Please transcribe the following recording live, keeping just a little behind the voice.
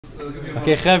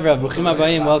Okay, Chevra, Bruchim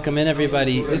Abayim, welcome in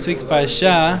everybody. This week's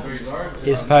Parsha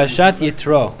is Parshat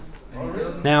Yitro.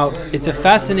 Now, it's a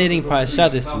fascinating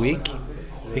Parsha this week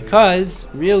because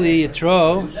really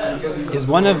Yitro is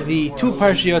one of the two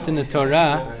Parshiot in the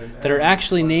Torah that are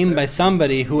actually named by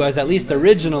somebody who was at least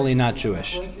originally not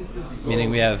Jewish.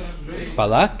 Meaning we have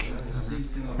Balak,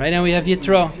 right now we have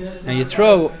Yitro. Now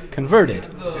Yitro converted,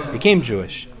 became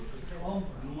Jewish.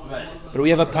 But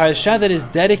we have a Parsha that is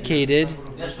dedicated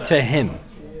to him.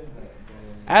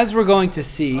 As we're going to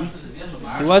see,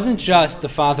 he wasn't just the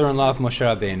father-in-law of Moshe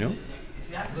Rabbeinu,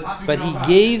 but he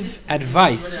gave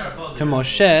advice to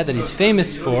Moshe that he's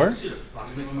famous for,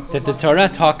 that the Torah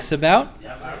talks about,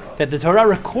 that the Torah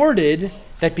recorded,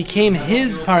 that became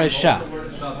his parasha.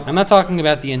 I'm not talking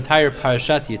about the entire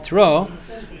Parshat Yitro,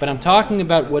 but I'm talking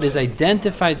about what is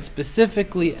identified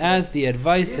specifically as the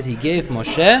advice that he gave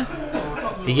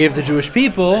Moshe, he gave the Jewish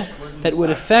people, that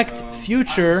would affect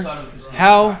future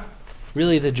how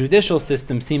really the judicial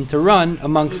system seemed to run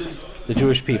amongst the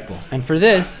Jewish people. And for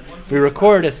this, we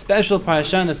record a special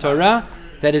parasha in the Torah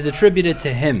that is attributed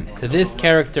to him, to this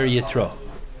character Yitro.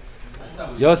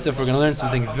 Yosef, we're going to learn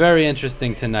something very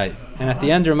interesting tonight. And at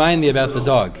the end, remind me about the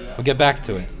dog. We'll get back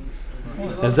to it.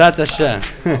 Hazat Hashem.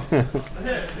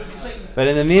 But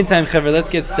in the meantime, Chaver,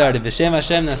 let's get started. B'Shem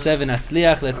Hashem Naseh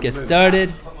v'Nasliach. Let's get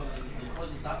started.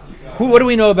 What do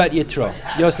we know about Yitro?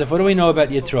 Yosef, what do we know about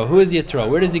Yitro? Who is Yitro?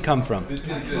 Where does he come from?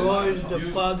 Yitro is the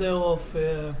father of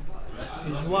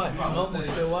his wife,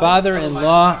 Moshe's wife.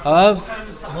 Father-in-law of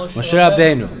Moshe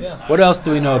Rabbeinu. Yeah. What else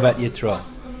do we know about Yitro?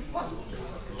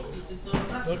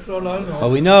 That's all I know.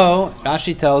 Well, we know,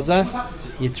 Rashi tells us,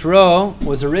 Yitro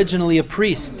was originally a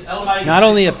priest. Not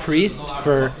only a priest,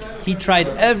 for he tried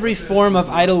every form of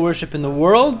idol worship in the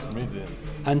world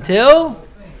until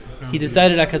he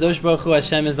decided HaKadosh Baruch Hu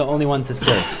Hashem is the only one to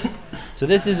serve. So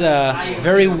this is a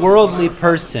very worldly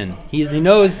person. He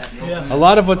knows a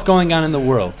lot of what's going on in the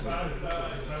world.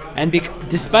 And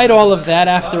despite all of that,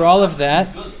 after all of that,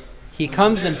 he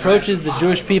comes and approaches the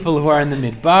Jewish people who are in the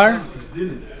Midbar,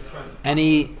 and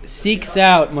he seeks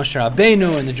out Moshe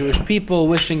Rabbeinu and the Jewish people,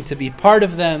 wishing to be part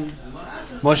of them.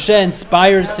 Moshe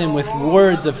inspires him with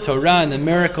words of Torah and the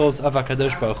miracles of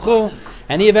HaKadosh Baruch Hu,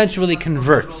 and he eventually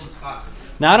converts.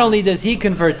 Not only does he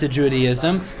convert to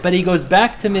Judaism, but he goes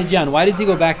back to Midian. Why does he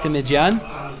go back to Midian?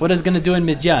 What is he going to do in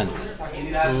Midian?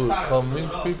 To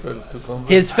convince people to come.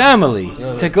 His family,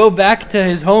 to go back to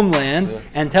his homeland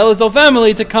and tell his whole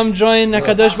family to come join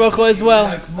HaKadosh Baruch Hu as well.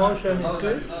 Like Moshe and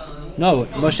his kids? No,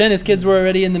 Moshe and his kids were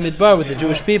already in the Midbar with the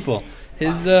Jewish people.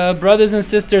 His brothers and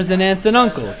sisters and aunts and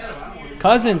uncles,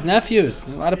 cousins, nephews,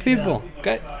 a lot of people.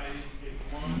 Okay,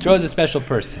 Yitro is a special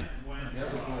person.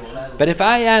 But if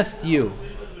I asked you,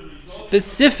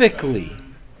 specifically,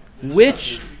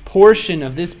 which portion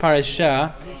of this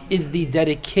parasha is the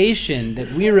dedication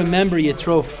that we remember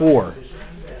Yitro for?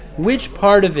 Which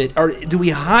part of it do we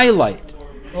highlight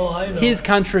his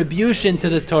contribution to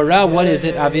the Torah? What is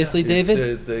it, obviously,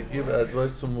 David? They give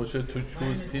advice to Moshe to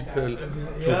choose people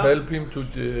to help him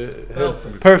to help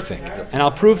him. Perfect. And I'll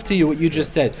prove to you what you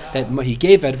just said, that he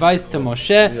gave advice to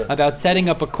Moshe about setting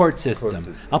up a court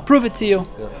system. I'll prove it to you.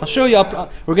 I'll show you.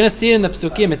 We're going to see it in the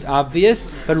Psukim. It's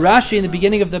obvious. But Rashi, in the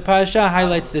beginning of the parasha,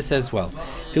 highlights this as well.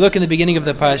 If you look in the beginning of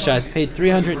the parasha, it's page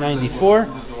 394.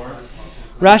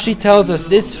 Rashi tells us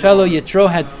this fellow Yitro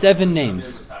had 7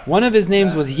 names. One of his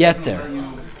names was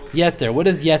Yeter. Yeter. What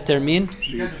does Yeter mean?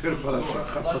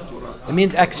 It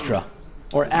means extra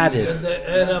or added. And they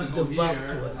add up the vav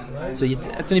to it, right? So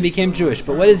that's when he became Jewish.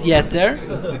 But what is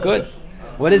Yeter? Good.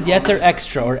 What is Yeter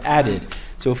extra or added?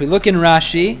 So if we look in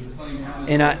Rashi,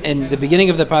 in the beginning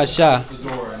of the Parsha,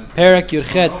 Perek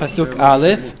Yurchet Pasuk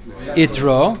Aleph,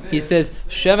 Yitro, he says,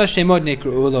 Sheva Shemot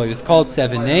Nikru'u Lo. He was called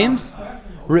 7 names.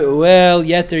 Reuel,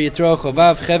 Yeter, Yitro,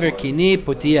 Chovav, Chever, Kini,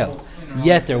 Putiel.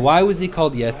 Yeter. Why was he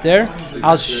called Yeter?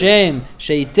 Al Shem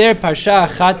Sheiter Parsha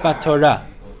Achat BaTorah.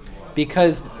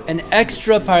 Because an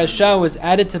extra parasha was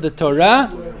added to the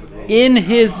Torah in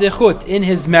his zechut, in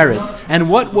his merit. And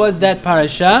what was that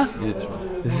parasha?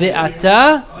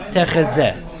 Ve'ata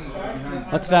Techezeh.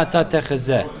 What's Ve'ata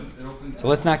Techezeh? So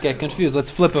let's not get confused. Let's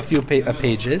flip a few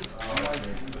pages.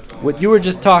 What you were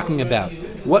just talking about.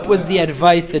 What was the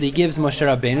advice that he gives Moshe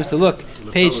Rabbeinu? So look,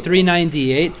 page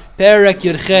 398, Perek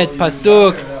Yurchet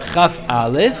Pasuk Chaf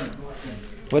Aleph.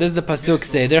 What does the Pasuk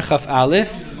say there? Chaf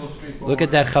Aleph. Look at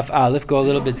that Chaf Aleph. Go a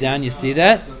little bit down. You see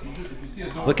that?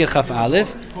 Look at Chaf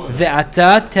Aleph.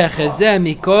 Ve'ata techezeh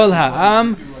mikol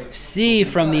ha'am. See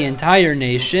from the entire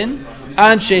nation.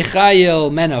 Anshe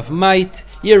Chayil, men of might.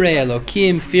 Yirei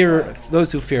Elokim, fear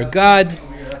those who fear God.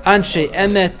 Anshe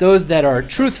emet, those that are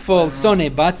truthful, sone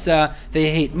batza, they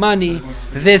hate money,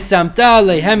 v'samta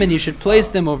lehem, and you should place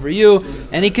them over you.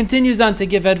 And he continues on to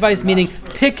give advice, meaning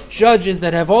pick judges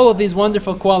that have all of these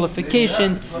wonderful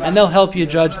qualifications, and they'll help you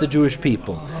judge the Jewish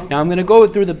people. Now I'm going to go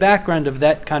through the background of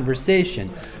that conversation.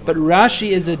 But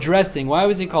Rashi is addressing, why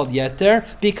was he called Yeter?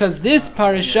 Because this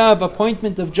parasha of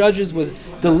appointment of judges was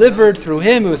delivered through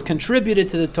him, it was contributed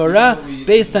to the Torah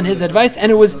based on his advice,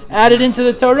 and it was added into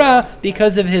the Torah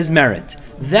because of his merit.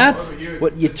 That's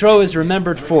what Yitro is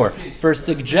remembered for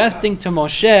suggesting to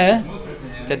Moshe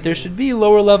that there should be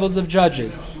lower levels of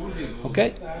judges.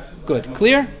 Okay? Good.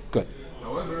 Clear? Good.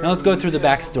 Now let's go through the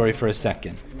backstory for a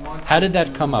second. How did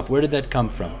that come up? Where did that come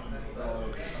from?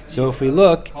 So if we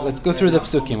look, let's go through the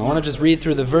psukim. I want to just read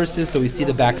through the verses so we see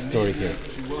the backstory here.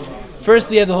 First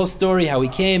we have the whole story, how he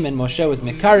came and Moshe was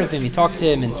mekarev him, he talked to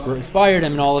him, inspired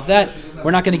him and all of that.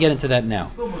 We're not going to get into that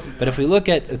now. But if we look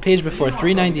at the page before,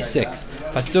 396,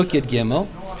 Pasuk Yud Gimel,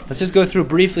 let's just go through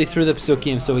briefly through the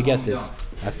psukim so we get this.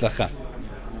 Hatzlacha.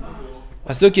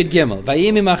 Pasuk Yud Gimel.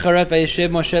 Vayimi macharat vayeshev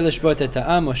Moshe lishbot et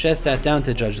ha'am. Moshe sat down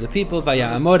to judge the people.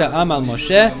 Vaya'amod ha'am al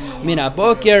Moshe min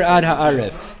ha'boker ad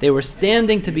ha'arev. They were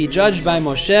standing to be judged by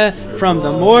Moshe from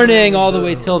the morning all the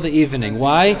way till the evening.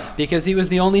 Why? Because he was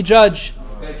the only judge.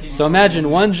 So imagine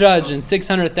one judge and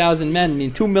 600,000 men, I mean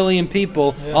 2 million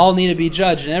people, all need to be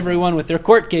judged, and everyone with their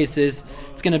court cases,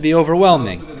 it's going to be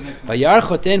overwhelming. So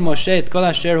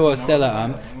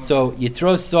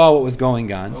Yitro saw what was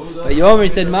going on. He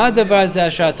said,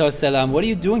 what are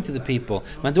you doing to the people?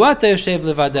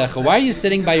 Why are you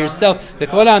sitting by yourself? And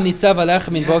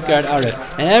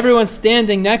everyone's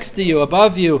standing next to you,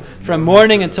 above you, from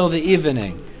morning until the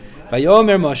evening.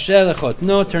 Vayomer Moshe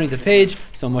lechotno, turning the page,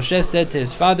 so Moshe said to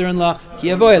his father-in-law, Ki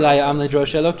yavo elaya am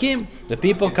ledrosh Elokim. The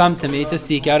people come to me to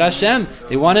seek out Hashem.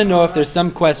 They want to know if there's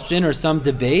some question or some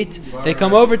debate. They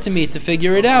come over to me to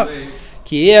figure it out.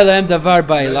 Ki elem davar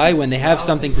ba'ilai. When they have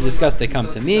something to discuss, they come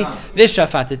to me.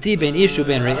 Vishafatati ben ishu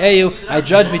ben re'eyu. I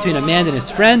judge between a man and his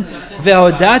friend.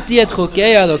 Ve'odati et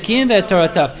chukei Elokim ve'et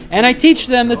toratav. And I teach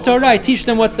them the Torah. I teach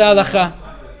them what's the halacha.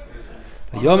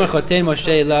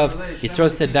 Yitro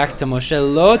said back to Moshe,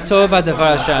 Lo tova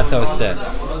davar asher ata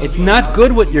oseh. It's not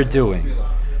good what you're doing.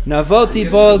 Navolti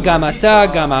bol gamata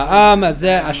gama'am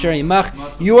azeh asher imach.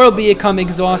 You will become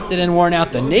exhausted and worn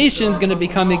out. The nation's going to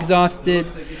become exhausted.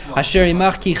 Asher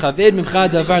imach ki chaved mimcha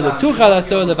davar lo tuchal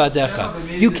aso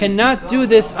levadecha. You cannot do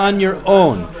this on your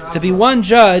own. To be one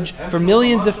judge for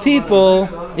millions of people,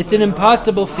 it's an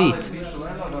impossible feat.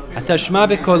 Atashma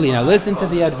bekoli. Now listen to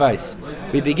the advice.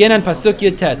 We begin on Pasuk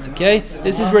Yutet, okay?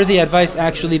 This is where the advice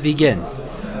actually begins.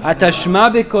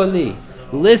 Atashma bekoli.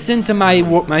 Listen to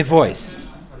my voice.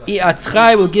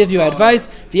 I will give you advice.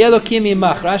 V'elokim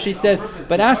imach. Rashi says,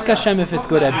 but ask Hashem if it's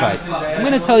good advice. I'm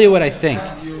going to tell you what I think.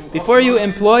 Before you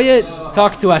employ it,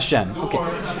 talk to Hashem. Okay.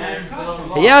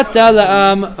 You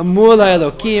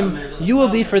will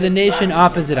be for the nation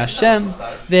opposite Hashem,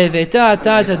 and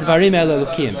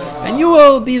you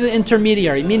will be the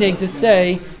intermediary, meaning to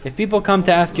say, if people come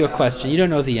to ask you a question, you don't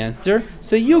know the answer,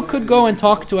 so you could go and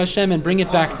talk to Hashem and bring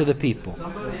it back to the people.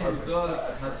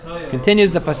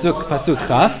 Continues the Pasuk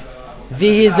Chaf.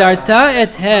 V'hizarta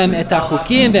ethem et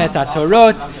hachukim ve'et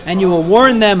hatorot, and you will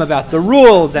warn them about the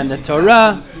rules and the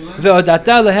Torah.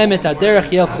 Ve'odata lehem et haderech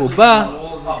yelchu ba,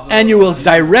 and you will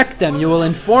direct them, you will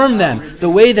inform them the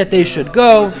way that they should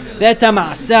go, and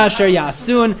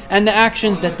the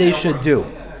actions that they should do.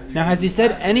 Now, has he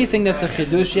said anything that's a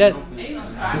chidush yet?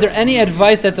 Is there any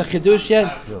advice that's a chidush yet?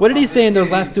 What did he say in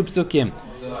those last two psukim?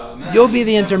 You'll be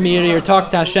the intermediary, talk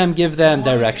to Hashem, give them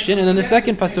direction. And then the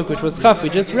second pasuk, which was Chaf, we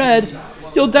just read,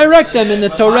 you'll direct them in the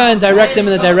Torah and direct them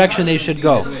in the direction they should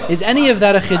go. Is any of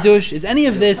that a chidush? Is any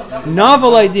of this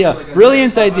novel idea,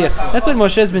 brilliant idea? That's what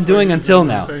Moshe has been doing until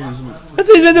now. That's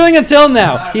what he's been doing until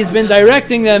now. He's been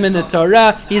directing them in the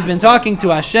Torah. He's been talking to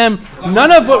Hashem.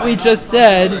 None of what we just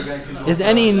said is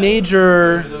any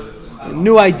major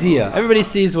new idea. Everybody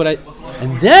sees what I...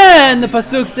 And then the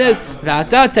pasuk says,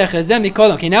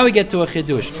 okay, now we get to a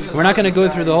chidush. We're not going to go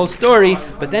through the whole story,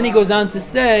 but then he goes on to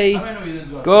say,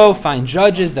 go find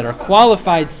judges that are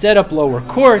qualified, set up lower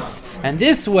courts, and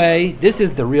this way, this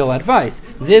is the real advice,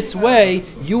 this way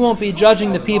you won't be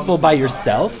judging the people by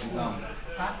yourself.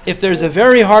 If there's a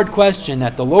very hard question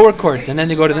at the lower courts, and then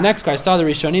they go to the next court, I saw the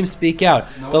Rishonim speak out.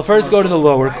 They'll first go to the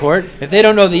lower court. If they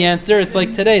don't know the answer, it's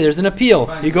like today, there's an appeal.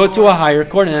 You go to a higher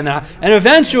court, and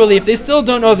eventually, if they still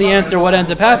don't know the answer, what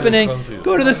ends up happening?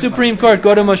 Go to the Supreme Court,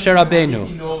 go to Moshe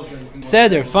Rabbeinu.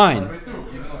 Seder, fine.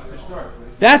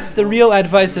 That's the real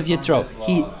advice of Yitro.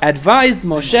 He advised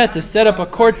Moshe to set up a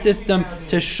court system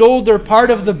to shoulder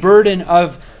part of the burden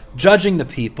of judging the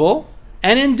people,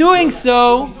 and in doing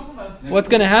so, what's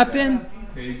going to happen?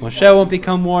 Moshe won't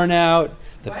become worn out.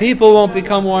 The people won't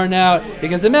become worn out.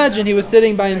 Because imagine he was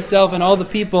sitting by himself and all the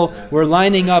people were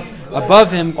lining up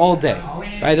above him all day.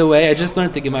 By the way, I just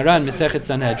learned the Gemara in Masechet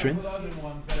Sanhedrin.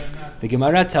 The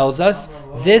Gemara tells us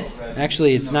this,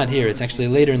 actually it's not here, it's actually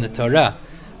later in the Torah,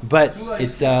 but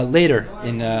it's later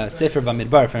in Sefer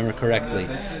Bamidbar, if I remember correctly,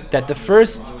 that the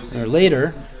first, or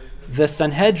later, the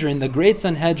Sanhedrin, the great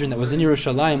Sanhedrin that was in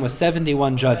Yerushalayim, was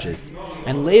 71 judges.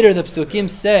 And later the Psukim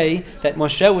say that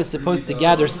Moshe was supposed to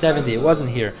gather 70. It wasn't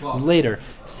here. It was later.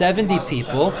 70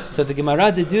 people. So the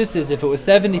Gemara deduces if it was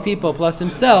 70 people plus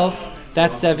himself,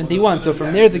 that's 71. So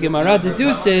from there the Gemara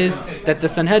deduces that the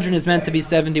Sanhedrin is meant to be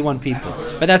 71 people.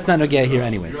 But that's not Nogea here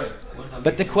anyways.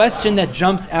 But the question that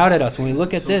jumps out at us when we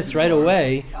look at this right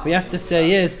away, we have to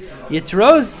say is,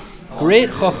 Yitro's great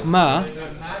chokhmah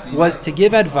was to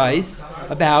give advice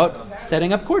about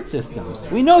setting up court systems.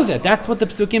 We know that. That's what the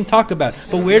Psukim talk about.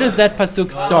 But where does that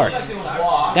Pasuk start?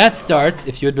 That starts,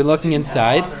 if you had been looking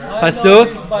inside,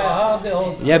 Pasuk...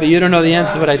 Yeah, but you don't know the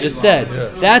answer to what I just said.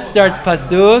 That starts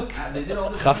Pasuk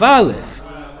Chaf Aleph.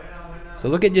 So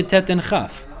look at Yotet and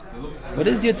Chaf. What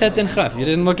is Yotet and Chaf? You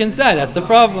didn't look inside. That's the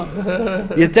problem.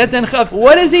 Yotet and Chaf.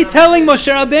 What is he telling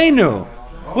Moshe Rabbeinu?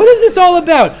 What is this all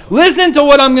about? Listen to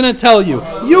what I'm going to tell you.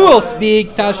 You will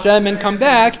speak to Hashem and come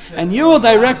back, and you will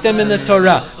direct them in the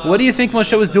Torah. What do you think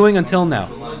Moshe was doing until now?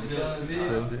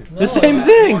 The same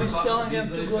thing. He's telling them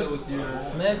to go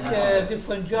make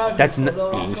different judges. That's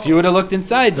if you would have looked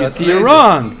inside, you'd see you're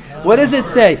wrong. What does it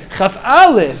say? Chaf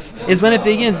Aleph is when it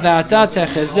begins. V'ata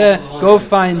techezeh. Go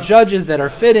find judges that are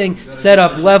fitting. Set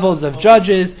up levels of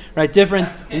judges, right?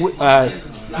 Different,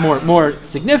 more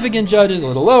significant judges, a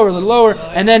little lower,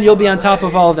 and then you'll be on top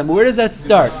of all of them. Where does that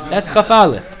start? That's Chaf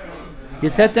Aleph.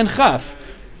 Yetet and Chaf.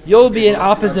 You'll be in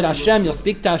opposite Hashem, you'll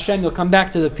speak to Hashem, you'll come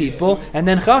back to the people, and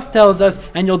then Chaf tells us,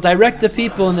 and you'll direct the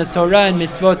people in the Torah and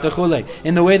mitzvot techule,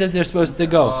 in the way that they're supposed to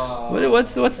go.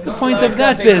 What's the point of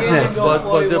that business?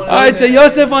 Alright, so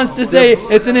Yosef wants to say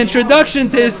it's an introduction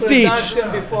to his speech.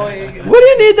 What do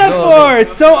you need that for?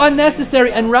 It's so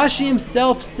unnecessary. And Rashi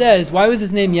himself says, why was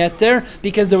his name Yeter?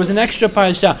 Because there was an extra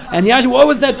parasha. And Yash, what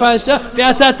was that parasha?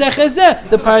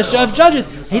 The parasha of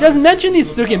Judges. He doesn't mention these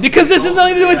psukim because this has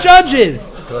nothing to do with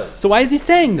Judges. So why is he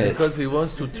saying this? Because he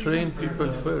wants to train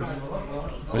people first.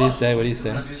 What do you say?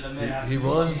 He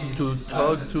wants to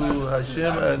talk to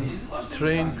Hashem and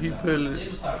train people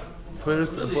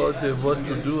first about what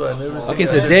to do and everything. Okay,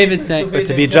 so David's saying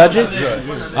to be judges?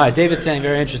 David's saying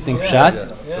very interesting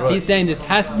pshat. Right. He's saying this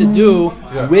has to do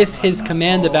with his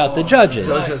command about the judges.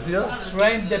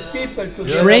 Train the people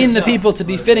to Train the people to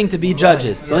be fitting to be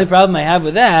judges. The only problem I have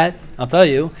with that, I'll tell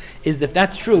you, is that if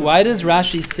that's true, why does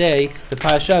Rashi say the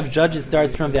parasha of Judges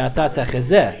starts from V'ata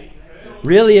techezeh?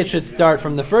 Really, it should start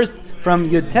from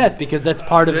Yud Tet, because that's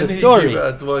part of the story. He give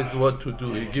advice what to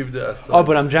do. He give the aside. Oh, but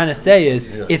what I'm trying to say is,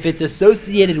 if it's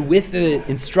associated with the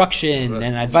instruction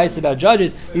and advice about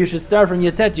judges, you should start from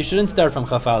Yud Tet. You shouldn't start from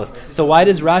Chaf Aleph. So why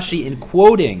does Rashi, in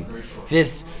quoting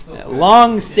this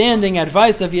long-standing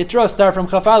advice of Yitro, start from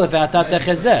Chaf Aleph, V'ata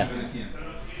techezeh?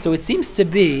 So it seems to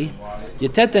be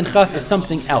Yetet and Chaf is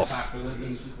something else.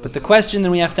 But the question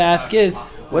that we have to ask is,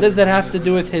 what does that have to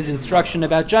do with his instruction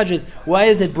about judges? Why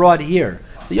is it brought here?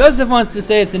 So Yosef wants to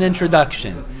say it's an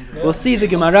introduction. We'll see the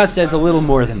Gemara says a little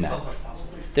more than that.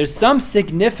 There's some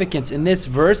significance in this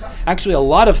verse. Actually, a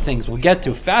lot of things we'll get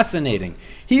to. Fascinating.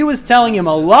 He was telling him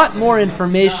a lot more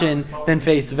information than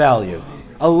face value.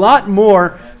 A lot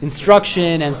more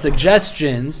instruction and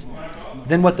suggestions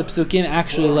than what the Psukim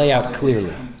actually lay out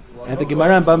clearly. And the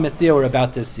Gemara and Baba Metzia we're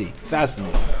about to see.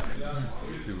 Fascinating.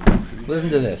 Listen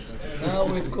to this. Now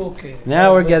we're cooking.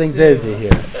 Now we're getting busy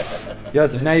here.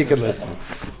 Yosef, now you can listen.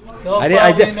 I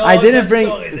didn't bring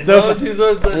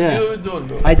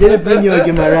you a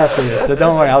Gemara for this, so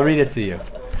don't worry, I'll read it to you.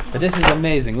 But this is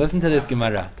amazing. Listen to this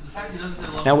Gemara.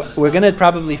 Now, we're going to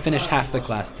probably finish half the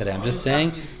class today. I'm just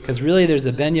saying, because really there's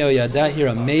a Ben Yehoyada here,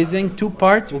 amazing. 2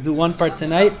 parts. We'll do 1 part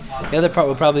tonight. The other part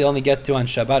we'll probably only get to on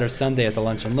Shabbat or Sunday at the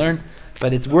Lunch and Learn.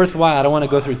 But it's worthwhile. I don't want to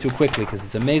go through it too quickly because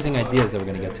it's amazing ideas that we're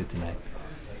going to get to tonight.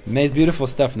 Amazing, beautiful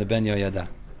stuff from the Ben Yehoyada.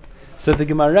 So the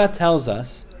Gemara tells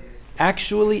us,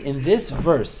 actually in this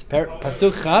verse,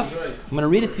 Pasuk Chaf, I'm going to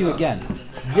read it to you again.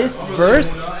 This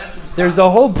verse, there's a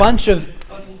whole bunch of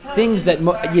things that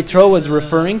Yitro was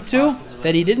referring to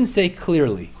that he didn't say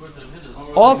clearly.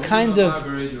 All kinds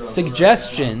of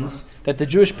suggestions that the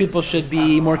Jewish people should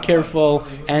be more careful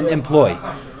and employ.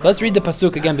 So let's read the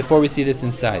Pasuk again before we see this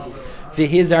inside.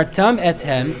 V'hizartam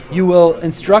ethem, you will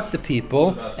instruct the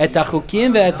people, et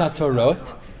achukim ve'et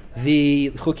hatorot,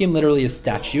 The chukim literally is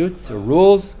statutes or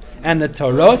rules, and the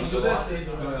Torot.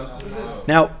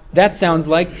 Now, that sounds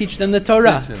like teach them the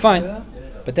Torah. Fine.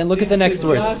 But then look at the next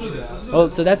words. Well,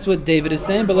 so that's what David is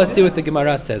saying, but let's see what the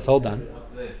Gemara says. Hold on.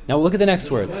 Now look at the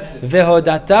next words.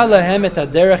 Vehodata lahem et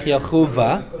haderech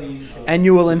yalchuva, and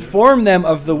you will inform them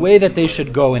of the way that they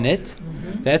should go in it.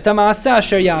 Ve'et ha'ma'aseh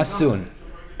asher ya'asun,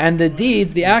 and the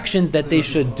deeds, the actions that they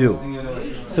should do.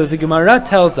 So the Gemara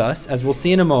tells us, as we'll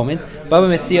see in a moment, Baba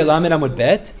Metzia Lamed Amud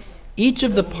Bet, each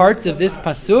of the parts of this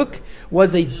pasuk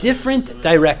was a different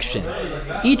direction.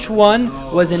 Each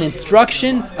one was an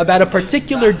instruction about a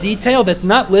particular detail that's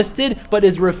not listed, but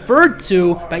is referred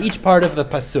to by each part of the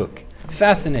pasuk.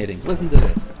 Fascinating. Listen to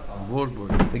this.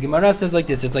 The Gemara says like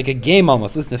this. It's like a game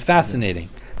almost. Listen, fascinating.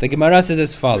 The Gemara says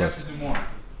as follows.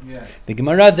 The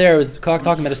Gemara there was talking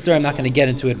about a story. I'm not going to get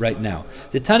into it right now.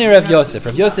 The Tani Rav Yosef.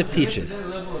 Rav Yosef teaches.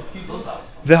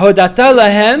 Vehodata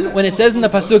lahem, when it says in the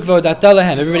pasuk Vehodata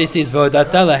lahem, everybody sees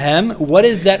Vehodata lahem. What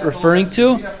is that referring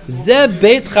to? Ze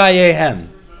beit chayehem.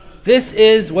 This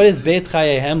is, what is beit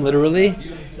chayehem literally?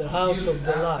 The house of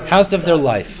the life. House of their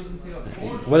life.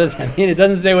 What does that mean? It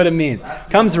doesn't say what it means.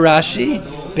 Comes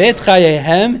Rashi, Beit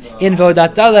Chayehem, in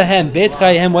Vehodata lahem, Beit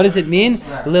Chayehem, what does it mean?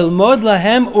 Lilmod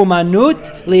lahem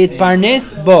umanut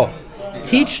liitparnes bo.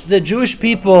 Teach the Jewish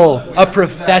people a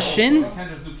profession,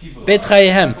 Beit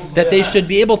Chayehem, that they should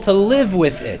be able to live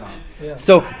with it.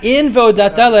 So, in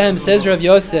Vehodata lahem, says Rav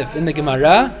Yosef in the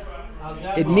Gemara,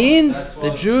 it means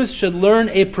the Jews should learn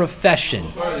a profession.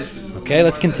 Okay,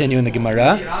 let's continue in the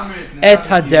Gemara. Et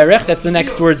haderech, that's the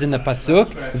next words in the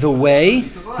pasuk. The way.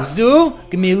 Zu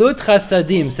gemilut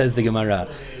chasadim, says the Gemara.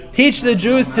 Teach the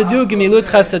Jews to do gemilut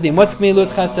chasadim. What's gemilut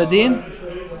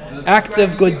chasadim? Acts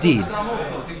of good deeds.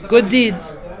 Good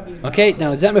deeds. Okay,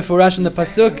 now is that mefurash in the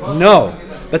pasuk? No.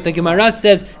 But the Gemara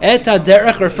says et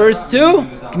haderech refers to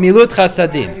gemilut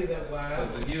chasadim.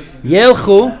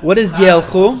 Yelchu, what is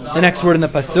Yelchu? The next word in the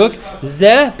pasuk.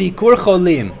 Ze bikur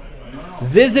cholim.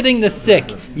 Visiting the sick.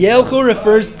 Yelchu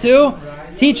refers to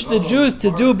teach the Jews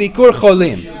to do bikur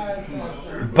cholim.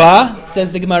 Ba,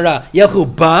 says the Gemara.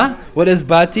 Yelchu ba. What does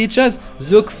ba teach us?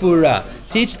 Zukfura.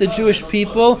 Teach the Jewish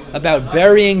people about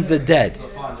burying the dead.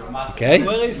 Okay?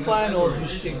 Very fine all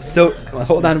these things. So,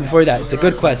 hold on before that. It's a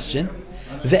good question.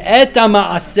 Ve'et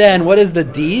ha'ma'aseh, and what is the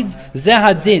deeds?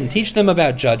 Zehadin, teach them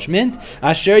about judgment.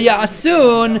 Asher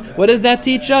ya'asun, what does that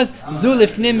teach us? Zu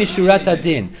lifnim mishurat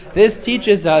hadin. This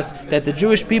teaches us that the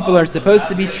Jewish people are supposed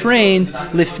to be trained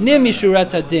lifnim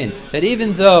mishurat hadin. That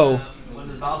even though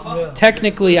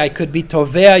technically I could be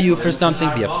tovea you for something,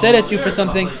 be upset at you for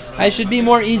something, I should be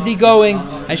more easygoing.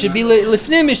 I should be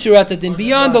lifnim mishurat hadin,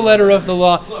 beyond the letter of the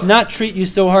law, not treat you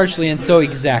so harshly and so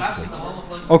exactly.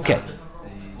 Okay.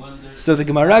 So the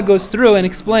Gemara goes through and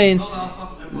explains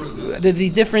the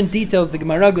different details. The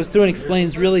Gemara goes through and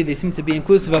explains, really, they seem to be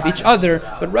inclusive of each other,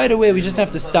 but right away we just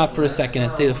have to stop for a second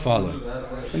and say the following.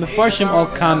 The Mefarshim all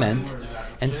comment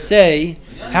and say,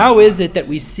 how is it that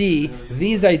we see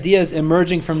these ideas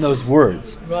emerging from those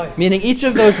words? Right. Meaning each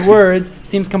of those words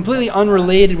seems completely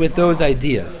unrelated with those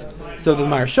ideas. So the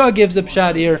Maharsha gives a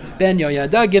pshat here, Ben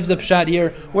Yehoyada gives a pshat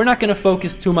here. We're not going to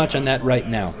focus too much on that right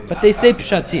now. But they say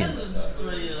pshatim.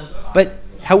 But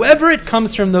however it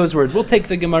comes from those words, we'll take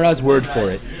the Gemara's word for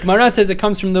it. Gemara says it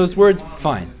comes from those words,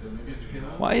 fine.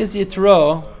 Why is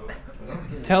Yitro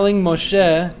telling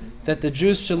Moshe that the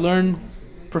Jews should learn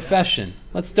profession?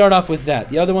 Let's start off with that.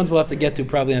 The other ones we'll have to get to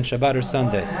probably on Shabbat or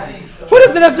Sunday. What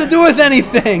does it have to do with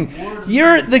anything?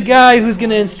 You're the guy who's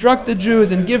going to instruct the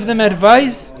Jews and give them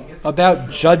advice about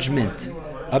judgment,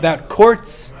 about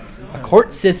courts, a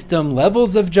court system,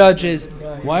 levels of judges.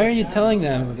 Why are you telling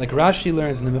them, like Rashi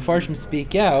learns and the Mefarshim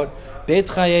speak out, Beit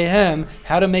Chayehem,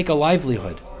 how to make a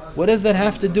livelihood? What does that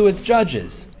have to do with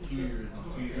judges?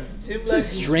 It's a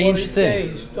strange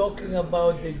thing. He's talking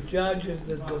about the judges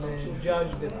that are going to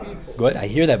judge the people. Good, I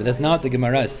hear that, but that's not what the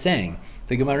Gemara is saying.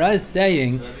 The Gemara is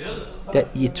saying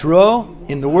that Yitro,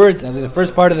 in the words, in the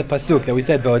first part of the pasuk that we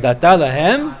said, Vehodata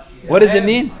lahem, what does it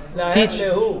mean? Teach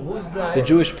the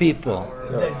Jewish people.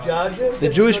 The judges? The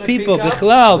Jewish people,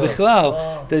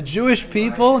 bichlal. The Jewish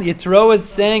people, Yitro is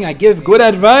saying, I give good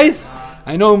advice.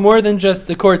 I know more than just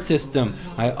the court system.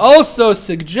 I also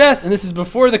suggest, and this is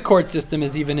before the court system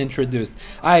is even introduced,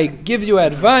 I give you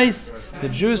advice, the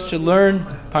Jews should learn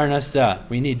parnasa.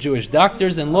 We need Jewish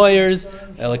doctors and lawyers,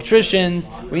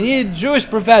 electricians. We need Jewish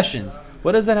professions.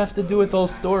 What does that have to do with the whole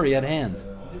story at hand?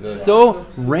 It's so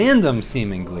random,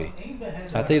 seemingly.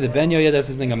 So I'll tell you, the Ben Yehoyada does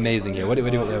something amazing here. What do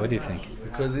you think?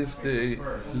 Because if they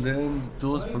learn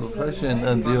those profession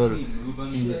and they are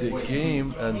in the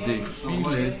game and they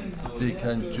feel it, they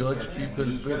can judge people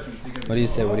better. What do you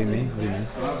say? What do you mean? What do you mean?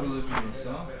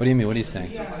 What do you mean? What are you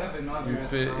saying?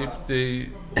 If they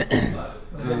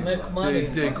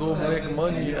go make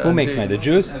money. Who makes money? The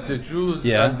Jews? The Jews,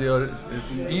 Yeah. and they are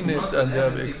in it and they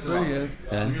have experience,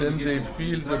 and then they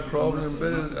feel the problem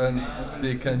better and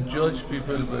they can judge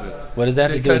people better. What does that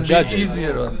have to do with They can judges? be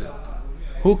easier on them.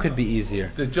 Who could be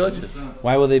easier? The judges.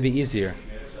 Why will they be easier?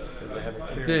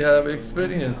 They have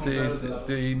experience.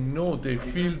 They know. They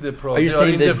feel the problem. Are you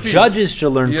saying the judges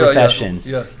should learn professions?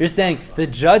 Yeah. You're saying the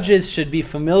judges should be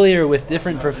familiar with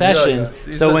different professions.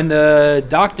 Yeah. So when the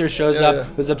doctor shows up,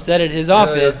 who's upset at his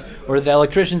office, or the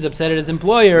electrician's upset at his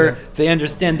employer, they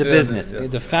understand the business.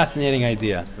 It's a fascinating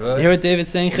idea. Right. You hear what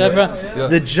David's saying, Chevra? Yeah.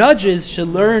 The judges should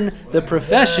learn the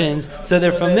professions so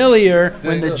they're familiar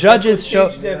when the judges show,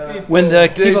 when the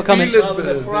people come in,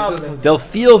 they'll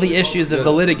feel the issues of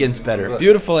the litigants better. Right.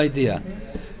 Beautiful idea.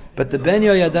 But the Ben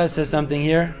Yehoyada says something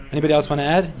here. Anybody else want to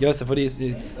add? Yosef, what do you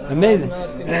see? Amazing.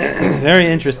 Very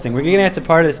interesting. We're going to get to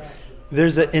part of this.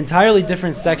 There's an entirely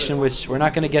different section which we're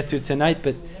not going to get to tonight,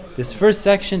 but this first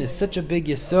section is such a big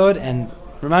yesod, and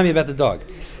remind me about the dog.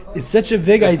 It's such a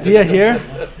big idea here.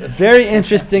 Very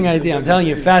interesting idea. I'm telling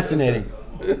you, fascinating.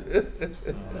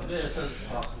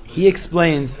 He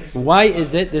explains, why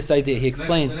is it this idea? He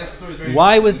explains,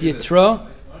 why was Yitro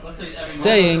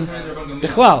saying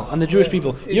Bechlal on the Jewish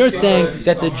people? You're saying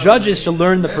that the judges should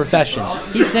learn the professions.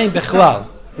 He's saying Bechlal,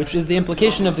 which is the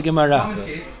implication of the Gemara,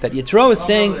 that Yitro is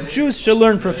saying Jews should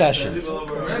learn professions.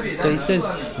 So he says,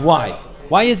 why?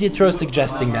 Why is Yitro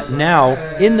suggesting that now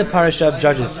in the Parsha of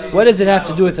Judges? What does it have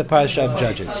to do with the Parsha of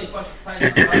Judges?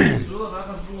 I'm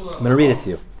going to read it to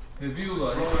you.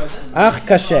 Ach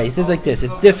kashe. He says like this,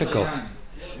 it's difficult.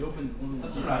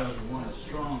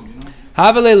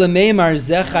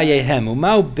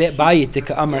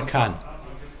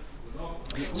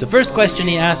 So first question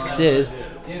he asks is,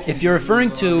 if you're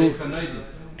referring to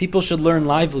people should learn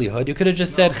livelihood, you could have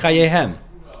just said chayehem.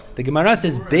 The Gemara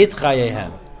says beit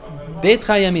chayehem. Beit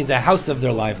chayehem means a house of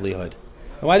their livelihood.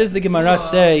 Why does the Gemara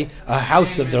say a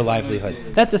house of their livelihood?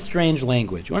 That's a strange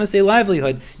language. You want to say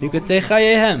livelihood, you could say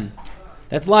chayehem.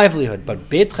 That's livelihood. But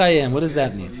Beit Chayim, what does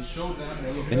that mean?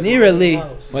 V'nirali,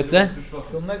 what's that?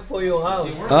 To make for your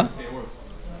house. Huh?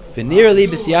 V'nirali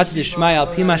b'siyat d'shmai al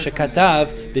pima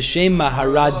shekatav b'shem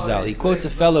Maharad Zal. He quotes a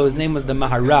fellow, his name was the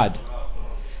Maharad.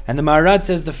 And the Maharad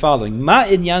says the following, Ma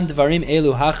inyan dvarim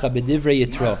elu hacha b'divrei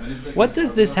Yitro. What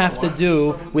does this have to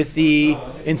do with the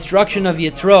instruction of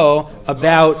Yitro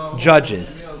about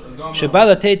judges?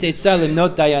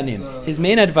 His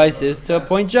main advice is to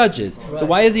appoint judges. So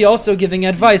why is he also giving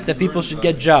advice that people should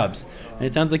get jobs? And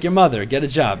it sounds like your mother, get a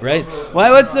job, right?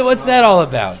 What's that all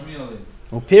about?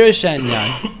 So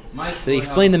he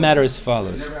explained the matter as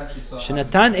follows. It's an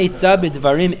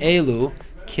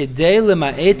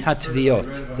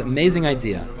amazing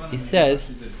idea. He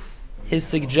says his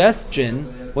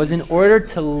suggestion was in order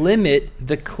to limit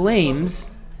the claims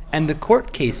and the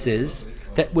court cases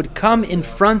that would come in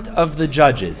front of the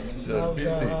judges.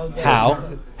 How?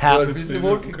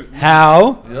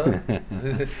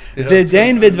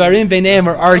 V'dein v'dvarim b'neim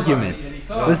are arguments.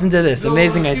 Listen to this,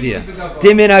 amazing idea.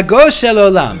 Diminago shel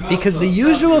olam, because the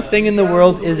usual thing in the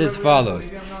world is as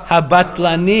follows: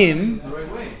 habatlanim,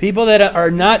 people that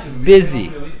are not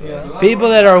busy, people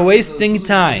that are wasting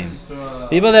time,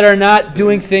 people that are not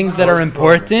doing things that are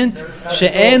important.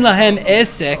 She'en lahem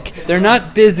esek, they're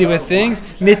not busy with things.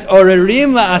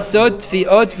 Mitorerim la'asot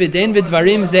tfiot v'dein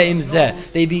v'dvarim ze im ze.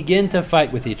 They begin to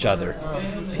fight with each other.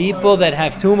 People that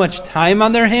have too much time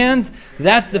on their hands,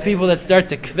 that's the people that start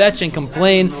to kvetch and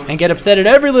complain and get upset at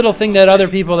every little thing that other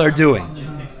people are doing.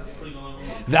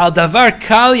 And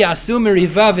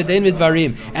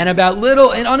about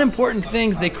little and unimportant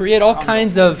things, they create all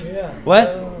kinds of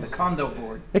what? The condo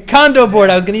board. The condo board.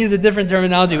 I was going to use a different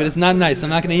terminology, but it's not nice. I'm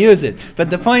not going to use it. But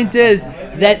the point is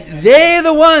that they're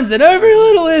the ones that every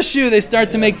little issue they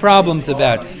start to make problems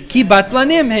about. Ki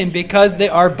batlanim him, because they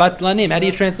are batlanim. How do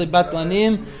you translate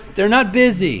batlanim? They're not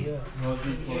busy.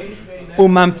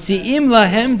 Umamtziim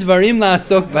lahem dvarim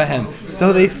la'asok bahem.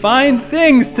 So they find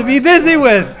things to be busy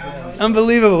with. It's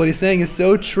unbelievable. What he's saying is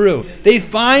so true. They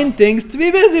find things to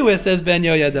be busy with, says Ben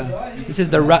Yehoyada. This is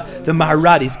the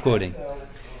Maharad he's quoting.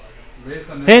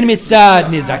 Hen mitzad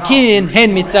nizakin,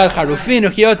 hen mitzad charufin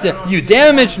uchiyotze. You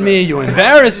damaged me, you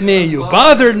embarrassed me, you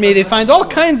bothered me. They find all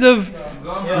kinds of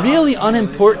really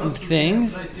unimportant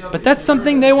things, but that's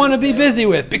something they want to be busy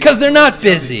with because they're not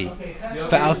busy.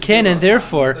 And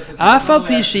therefore,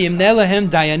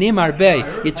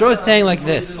 Yitro is saying like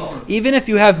this: even if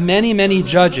you have many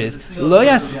judges,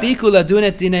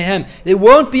 it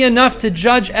won't be enough to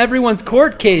judge everyone's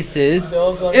court cases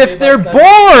if they're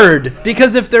bored.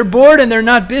 Because if they're bored and they're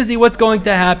not busy, what's going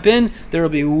to happen? There will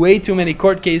be way too many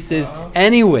court cases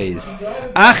anyways.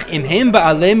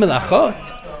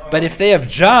 But if they have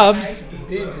jobs,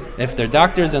 if they're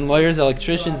doctors and lawyers,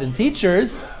 electricians and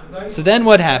teachers, so then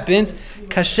what happens?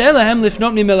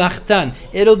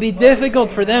 It'll be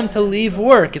difficult for them to leave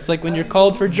work. It's like when you're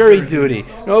called for jury duty.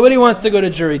 Nobody wants to go to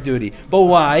jury duty. But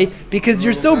why? Because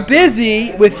you're so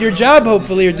busy with your job,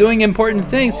 hopefully, you're doing important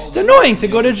things. It's annoying to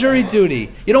go to jury duty.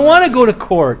 You don't want to go to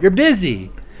court. You're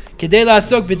busy. They don't want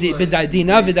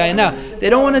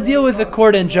to deal with the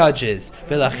court and judges.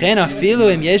 And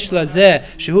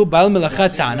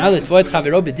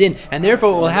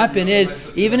therefore what will happen is,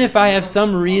 even if I have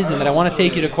some reason that I want to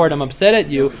take you to court, I'm upset at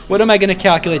you, what am I going to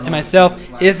calculate to myself?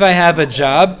 If I have a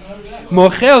job, I'll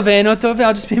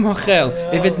just be mochel.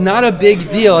 If it's not a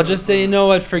big deal, I'll just say, you know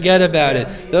what, forget about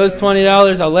it. Those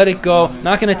 $20, I'll let it go. I'm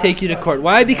not going to take you to court.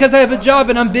 Why? Because I have a job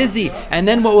and I'm busy. And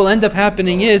then what will end up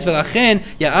happening is, so Yitro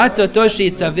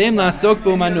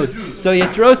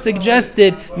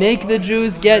suggested, make the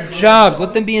Jews get jobs.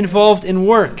 Let them be involved in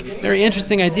work. Very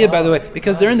interesting idea, by the way,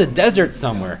 because they're in the desert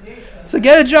somewhere. So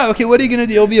get a job. Okay, what are you going to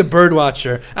do? You'll be a bird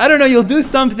watcher. I don't know, you'll do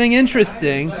something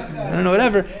interesting. I don't know,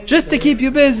 whatever. Just to keep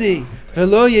you busy. They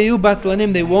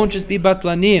won't just be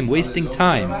batlanim, wasting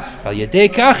time.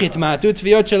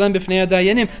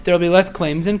 There will be less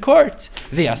claims in court.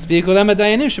 And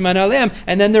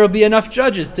then there will be enough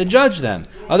judges to judge them.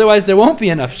 Otherwise, there won't be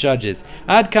enough judges.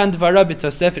 So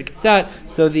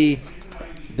the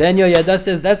Ben Yehoyada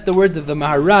says that's the words of the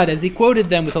Maharad as he quoted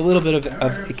them with a little bit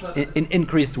of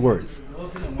increased words.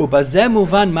 When the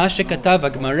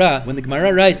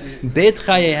Gemara writes Beit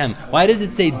Chayehem, why does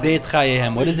it say Beit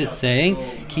Chayehem? What is it saying?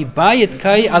 Ki bayit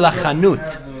kai ala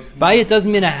chanut. Bayit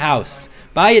doesn't mean a house.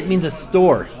 Bayit means a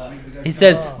store. He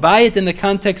says bayit in the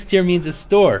context here means a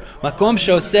store. Makom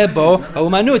shoseh bo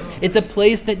ha'umanut. It's a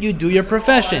place that you do your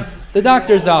profession. It's the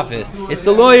doctor's office. It's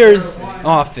the lawyer's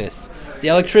office. It's the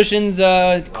electrician's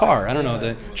car. I don't know,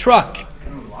 the truck.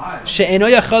 He's not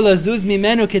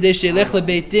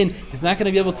going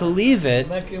to be able to leave it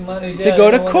to go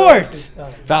to court.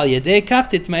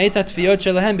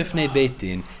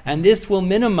 And this will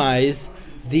minimize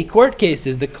the court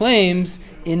cases, the claims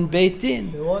in Beit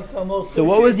Din. So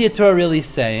what was Yitro really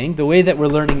saying? The way that we're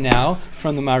learning now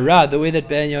from the Maharad, the way that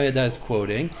Ben Yehoyada is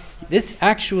quoting, this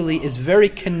actually is very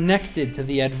connected to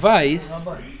the advice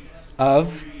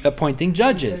of appointing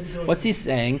judges. What's he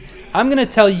saying? I'm going to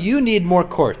tell you need more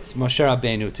courts, Moshe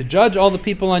Rabbeinu. To judge all the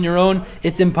people on your own,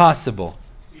 it's impossible.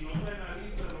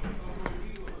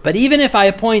 But even if I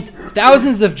appoint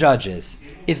thousands of judges,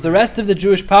 if the rest of the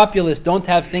Jewish populace don't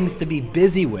have things to be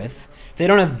busy with, they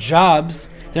don't have jobs,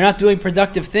 they're not doing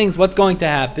productive things, what's going to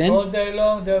happen? All day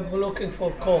long they're looking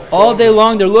for court. All day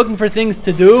long they're looking for things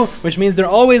to do, which means they're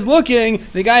always looking.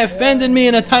 The guy offended me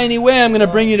in a tiny way, I'm going to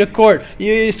bring you to court.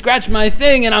 You scratch my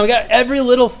thing, and every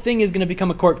little thing is going to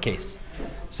become a court case.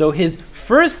 So his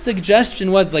first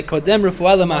suggestion was like Kodem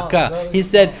Refuah L'Makkah. He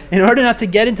said, in order not to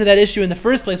get into that issue in the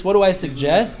first place, what do I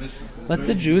suggest? Let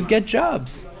the Jews get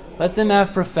jobs. Let them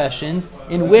have professions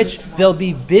in which they'll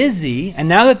be busy, and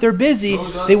now that they're busy,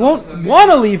 they won't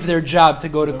want to leave their job to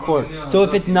go to court. So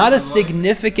if it's not a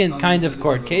significant kind of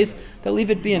court case, they'll leave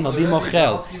it be and they'll be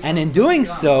mochel. And in doing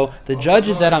so, the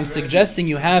judges that I'm suggesting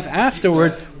you have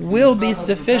afterwards will be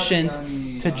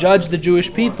sufficient to judge the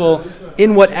Jewish people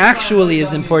in what actually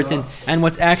is important and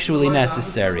what's actually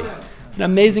necessary. It's an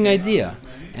amazing idea.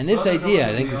 And this idea,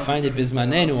 I think we find it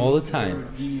bismanenu all the time.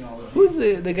 Who's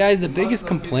the guys, the biggest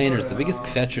complainers, the biggest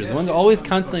fetchers, the ones always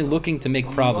constantly looking to make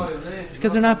problems?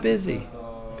 Because they're not busy.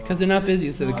 Because they're not busy.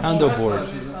 So the condo board.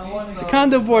 The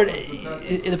condo board,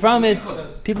 the problem is,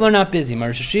 people are not busy.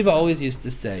 Rosh Hashiva always used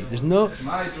to say,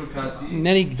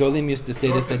 many Gdolim used to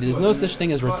say this, there's no such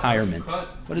thing as retirement.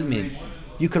 What does it mean?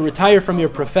 You could retire from your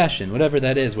profession, whatever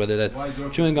that is, whether that's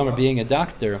chewing gum or being a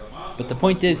doctor. But the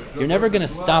point is, you're never going to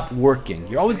stop working.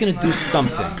 You're always going to do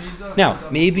something. Now,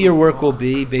 maybe your work will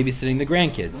be babysitting the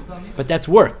grandkids, but that's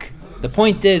work. The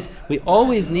point is, we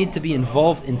always need to be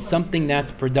involved in something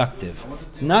that's productive.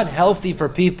 It's not healthy for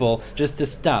people just to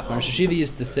stop. Rosh Hashiva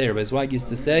used to say, Rabbi Zweig used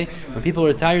to say, when people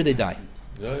retire, they die.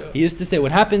 He used to say,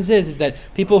 what happens is that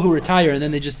people who retire and then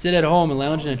they just sit at home and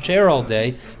lounge in a chair all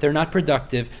day, they're not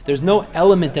productive. There's no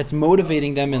element that's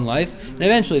motivating them in life, and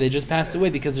eventually they just pass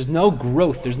away because there's no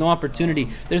growth, there's no opportunity,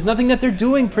 there's nothing that they're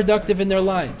doing productive in their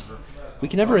lives. we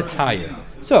can never retire.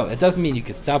 So it doesn't mean you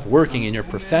can stop working in your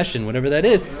profession, whatever that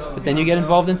is, but then you get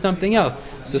involved in something else.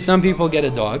 So some people get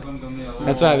a dog.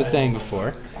 That's what I was saying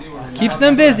before. Keeps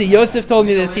them busy. Yosef told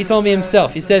me this. He told me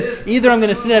himself. He says, either I'm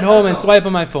going to sit at home and swipe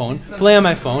on my phone, play on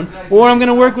my phone, or I'm going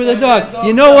to work with a dog.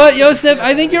 You know what, Yosef?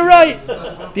 I think you're right.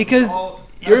 Because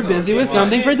you're busy with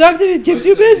something productive. It keeps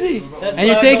you busy. And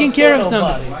you're taking care of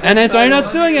something. And that's why you're not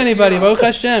suing anybody. Baruch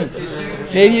Hashem.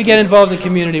 Maybe you get involved in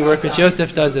community work, which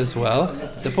Yosef does as well.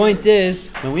 The point is,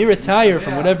 when we retire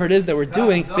from whatever it is that we're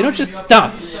doing, we don't just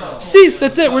stop. Cease,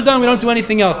 that's it, we're done, we don't do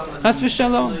anything else. Chas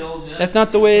v'shalom. That's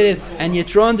not the way it is. And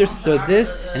Yitro understood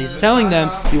this, and he's telling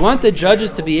them, you want the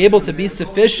judges to be able to be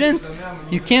sufficient?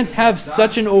 You can't have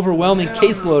such an overwhelming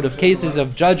caseload of cases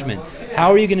of judgment.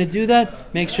 How are you going to do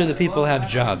that? Make sure the people have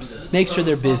jobs. Make sure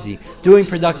they're busy, doing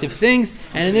productive things,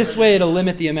 and in this way it'll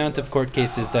limit the amount of court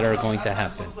cases that are going to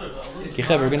happen.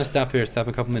 We're going to stop here, stop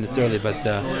a couple minutes early, but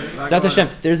Zat Hashem,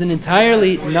 there's an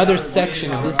entirely another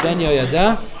section of this Ben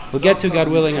Yehoyada we'll get to, God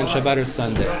willing, on Shabbat or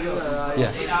Sunday.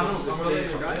 Yeah.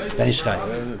 Ben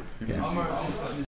Ishchai. Yeah.